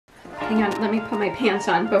Hang on, let me put my pants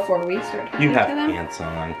on before we start talking You have to them. pants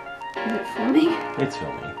on. Is it filming? It's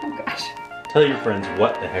filming. Oh gosh. Tell your friends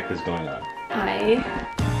what the heck is going on. I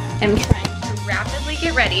am trying to rapidly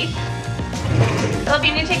get ready. Philip,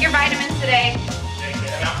 you need to take your vitamins today.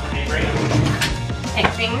 Okay,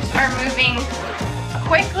 things are moving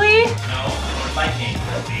quickly. No, lightning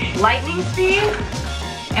speed. Lightning speed.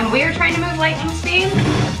 And we are trying to move lightning speed.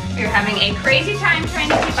 We are having a crazy time trying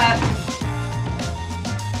to keep up.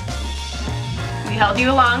 We held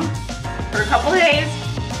you along for a couple days,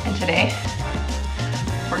 and today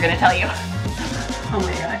we're gonna tell you. Oh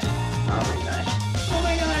my gosh. Oh my gosh. Oh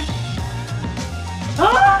my gosh.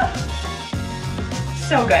 Ah!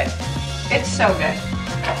 So good. It's so good.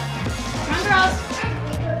 Come on, girls.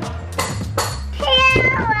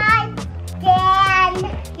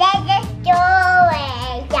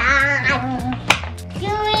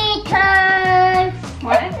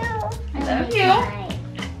 What? I love you.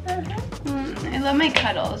 I love my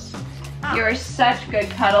cuddles. You're such a good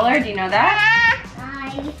cuddler. Do you know that?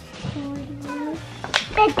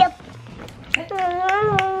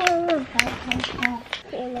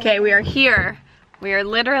 Okay, we are here. We are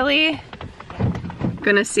literally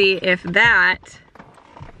gonna see if that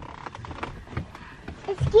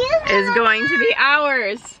is going to be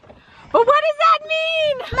ours. But what does that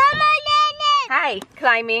mean? Mama, Hi,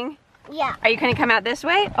 climbing. yeah. Are you gonna come out this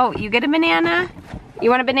way? Oh, you get a banana. You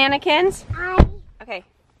want a banana, Kins? I Okay,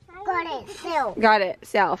 got it so. got it,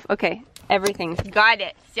 self. Okay, everything's got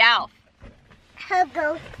it, self. How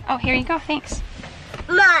go Oh, here you go, thanks.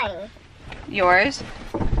 mine? Yours.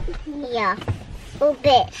 Yeah.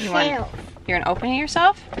 Okay. You want- You're gonna open it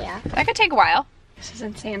yourself? Yeah. That could take a while. This is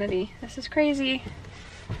insanity. This is crazy.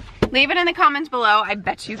 Leave it in the comments below. I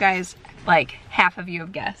bet you guys, like, half of you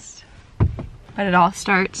have guessed. But it all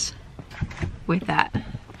starts with that.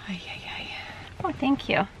 Ay, ay, ay. Oh, thank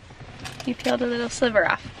you. You peeled a little sliver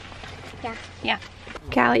off. Yeah. Yeah.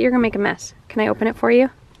 Callie, you're gonna make a mess. Can I open it for you?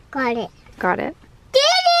 Got it. Got it. Did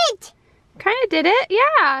it! Kinda did it,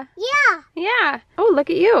 yeah. Yeah. Yeah. Oh, look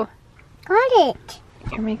at you. Got it.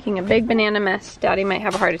 You're making a big banana mess. Daddy might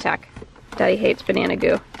have a heart attack. Daddy hates banana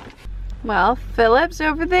goo. Well, Philip's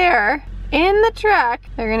over there in the truck.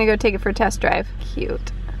 They're gonna go take it for a test drive.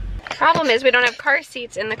 Cute. Problem is we don't have car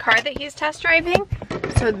seats in the car that he's test driving.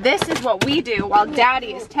 So this is what we do while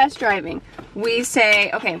Daddy is test driving. We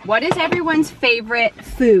say, okay, what is everyone's favorite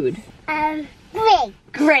food? Great.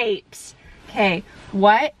 Grapes. Okay,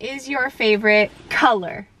 what is your favorite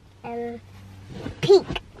color?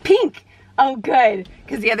 Pink. Pink. Oh, good.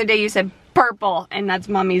 Because the other day you said purple, and that's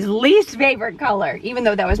Mommy's least favorite color, even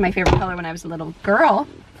though that was my favorite color when I was a little girl.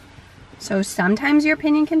 So sometimes your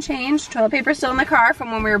opinion can change. Toilet paper's still in the car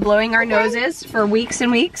from when we were blowing our noses for weeks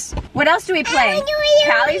and weeks. What else do we play?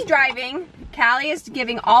 Callie's driving. Callie is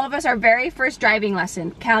giving all of us our very first driving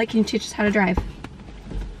lesson. Callie, can you teach us how to drive?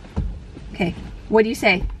 Okay, what do you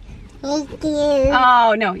say? Thank you.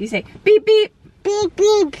 Oh, no, you say beep, beep. Beep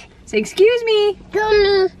beep. Say, excuse me.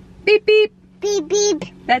 Gummy. Beep, beep. Beep beep.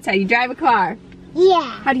 That's how you drive a car. Yeah.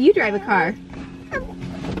 How do you drive a car?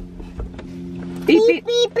 Beep, Beep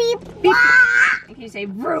beep, beep beep. beep. And can you say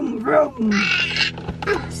vroom, vroom?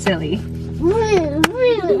 Silly. Vroom,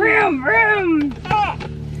 vroom. Vroom, vroom.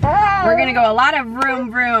 We're gonna go a lot of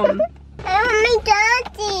vroom, vroom. My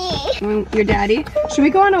daddy. Your daddy? Should we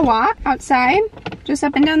go on a walk outside? Just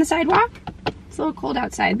up and down the sidewalk? It's a little cold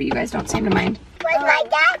outside, but you guys don't seem to mind. Where's my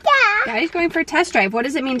dada? Daddy's going for a test drive. What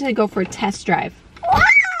does it mean to go for a test drive?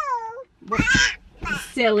 Wow.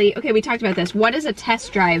 Silly. Okay, we talked about this. What does a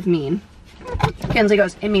test drive mean? Kinsley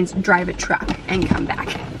goes, it means drive a truck and come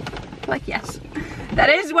back. Like, yes. That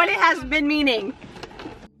is what it has been meaning.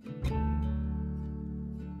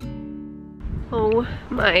 Oh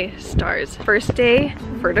my stars. First day,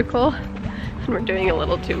 vertical, and we're doing a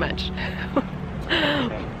little too much.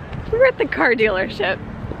 We're at the car dealership.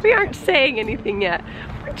 We aren't saying anything yet.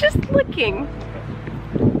 We're just looking.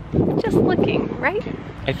 Just looking, right?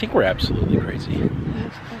 I think we're absolutely crazy.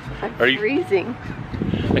 I'm Are you- freezing.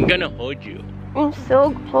 I'm gonna hold you. I'm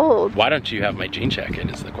so cold. Why don't you have my jean jacket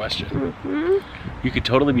is the question. Mm-hmm. You could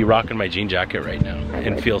totally be rocking my jean jacket right now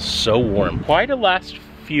and feel so warm. Why the last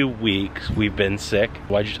few weeks we've been sick?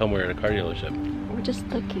 Why'd you tell me we're at a car dealership? We're just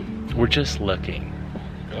looking. We're just looking.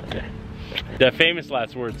 Okay. The famous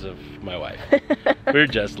last words of my wife. We're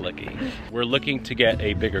just looking. We're looking to get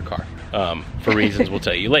a bigger car. For reasons we'll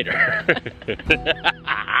tell you later.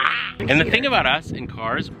 And the thing about us in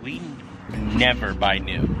cars, we never buy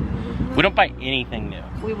new. We don't buy anything new.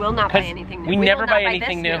 We will not buy anything new. We never will buy not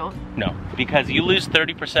anything this new. No, because you lose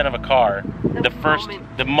 30% of a car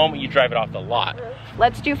the moment you drive it off the lot.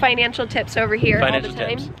 Let's do financial tips over here all the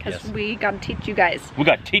time, because yes. we gotta teach you guys. We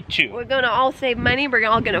gotta teach you. We're gonna all save money. We're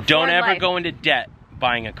all gonna afford Don't ever life. go into debt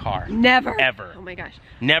buying a car. Never. Ever. Oh my gosh.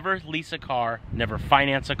 Never lease a car. Never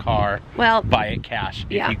finance a car. Well, buy it cash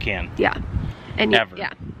if you can. Yeah. And Ever.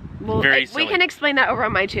 Yeah. Well, Very we silly. can explain that over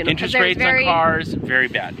on my channel. Interest rates on cars, very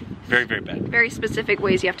bad. Very, very bad. Very specific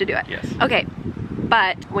ways you have to do it. Yes. Okay.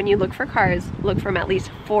 But when you look for cars, look from at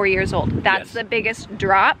least 4 years old. That's the biggest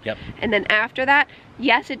drop. Yep. And then after that,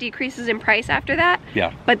 yes, it decreases in price after that.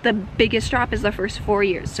 Yeah. But the biggest drop is the first 4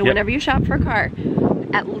 years. So whenever you shop for a car,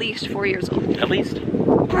 at least 4 years old. At least. You're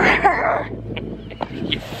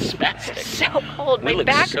spastic. So cold. We My look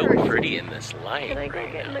back so hurts. pretty in this light. Can I go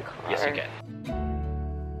get in the car? Yes, you can.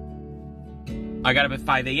 I got up at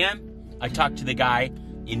 5 a.m. I talked to the guy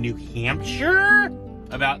in New Hampshire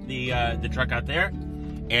about the truck out there.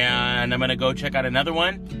 And I'm gonna go check out another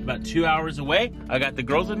one about 2 hours away. I got the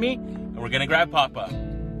girls with me, and we're gonna grab Papa.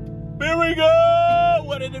 Here we go!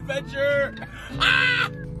 What an adventure! Ah!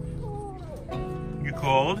 You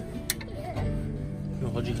cold? You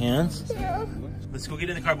hold your hands? Let's go get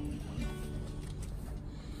in the car.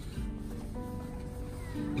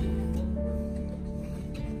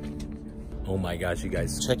 Oh my gosh, you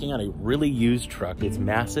guys. Checking out a really used truck. It's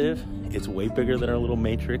massive. It's way bigger than our little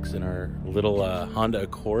Matrix and our little Honda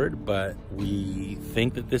Accord, but we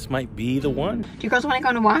think that this might be the one. Do you girls want to go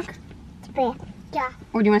on a walk? Yeah.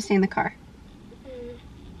 Or do you want to stay in the car?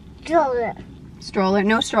 Stroller. Stroller?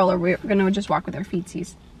 No stroller. We're going to just walk with our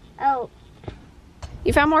feetsies. Oh.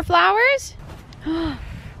 You found more flowers?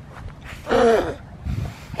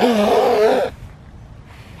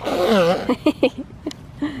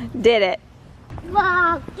 Did it.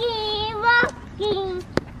 Walking, walking.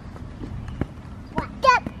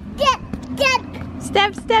 Step, step, step.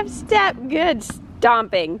 Step, step, step. Good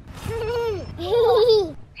stomping.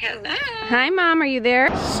 Hi, Mom. Are you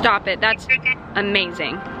there? Stop it. That's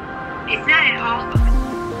amazing. It's not at all.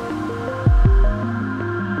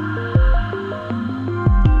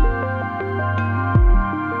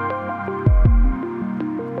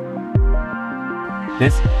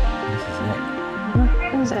 This is it.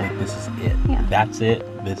 What is it? This is it. Yeah. That's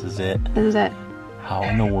it. This is it. This is it. How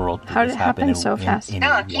in the world How did this it happen so fast? in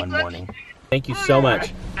Ella, one keep looking. morning? Thank you so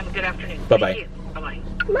much. Have a good afternoon. Bye-bye. Thank you. Bye-bye.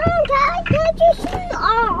 Mom, can I take your shoes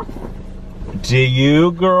off? Do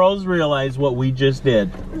you girls realize what we just did?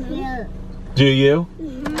 Yeah. Do you?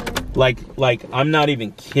 Like I'm not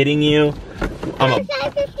even kidding you.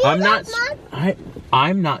 I'm not.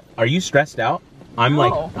 I'm not. Are you stressed out? I'm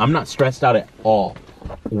not stressed out at all.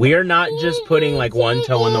 We're not just putting like one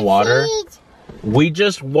toe in the water. We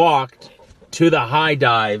just walked to the high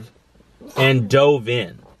dive and dove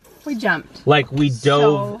in. We jumped. Like we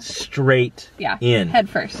dove straight in. Head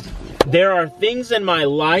first. There are things in my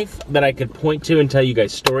life that I could point to and tell you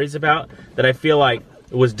guys stories about that I feel like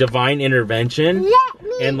was divine intervention.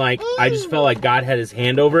 And like I just felt like God had his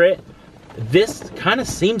hand over it. This kind of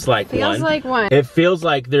seems like Feels like one. It feels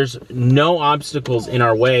like there's no obstacles in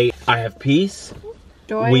our way. I have peace.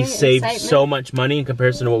 Joy, We saved excitement. so much money in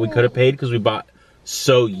comparison to what we could have paid because we bought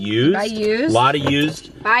so used. Buy used. A lot of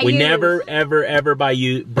used. Buy we used. never, ever, ever buy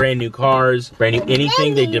brand new cars, brand new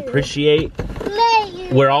anything. They depreciate.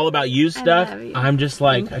 We're all about used stuff. love you. I'm just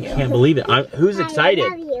like, I can't believe it. Who's excited?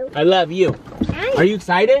 love you. I love you. Are you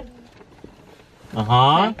excited?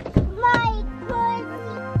 Uh-huh. My God.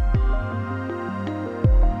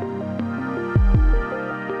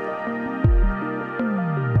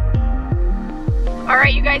 All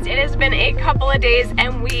right, you guys, it has been a couple of days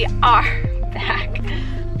and we are back.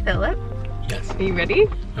 Philip, Yes, are you ready?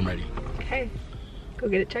 I'm ready. Okay, go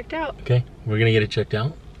get it checked out. Okay, we're gonna get it checked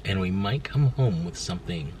out and we might come home with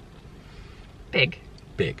something Big,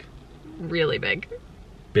 big. really big.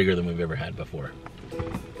 Bigger than we've ever had before.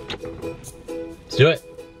 Let's do it.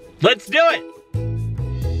 Let's do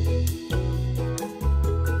it!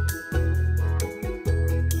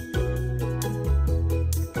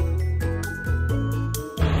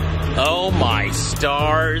 Oh my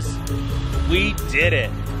stars. We did it.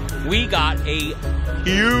 We got a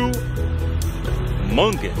humongous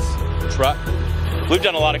truck. We've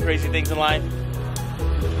done a lot of crazy things in life.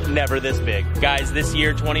 Never this big. Guys, this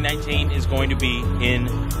year, 2019, is going to be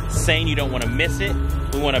insane. You don't want to miss it.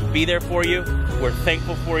 We want to be there for you. We're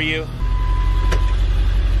thankful for you.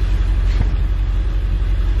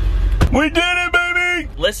 We did it, baby!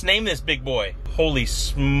 Let's name this big boy. Holy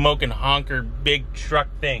smoking honker big truck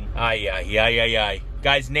thing. Ay, ay, ay, ay, ay.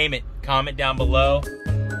 Guys, name it. Comment down below.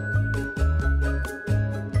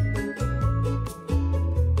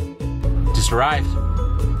 just arrived.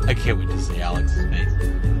 I can't wait to see Alex's face.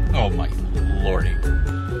 Oh my lordy.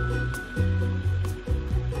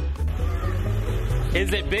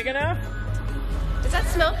 Is it big enough? Does that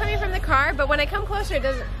smell coming from the car? But when I come closer, it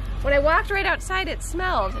doesn't. When I walked right outside, it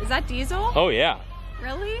smelled. Is that diesel? Oh yeah.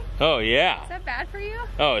 Really? Oh yeah. Is that bad for you?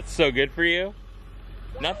 Oh, it's so good for you.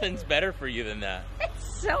 Nothing's better for you than that.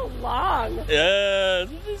 It's so long.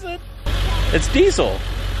 It's diesel.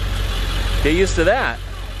 Get used to that.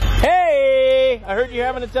 Hey, I heard you're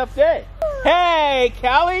having a tough day. Hey,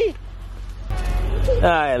 Callie.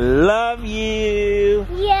 I love you.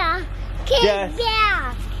 Yeah. Yes.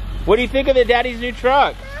 Yeah. What do you think of the Daddy's new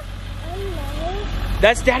truck? Hello.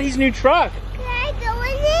 That's Daddy's new truck. Can I go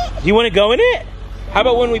in it? Do you want to go in it? How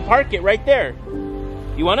about when we park it right there?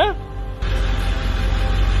 You wanna?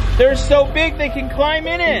 They're so big they can climb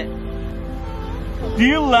in it. Do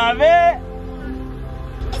you love it?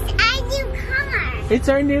 It's our new car. It's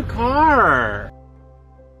our new car.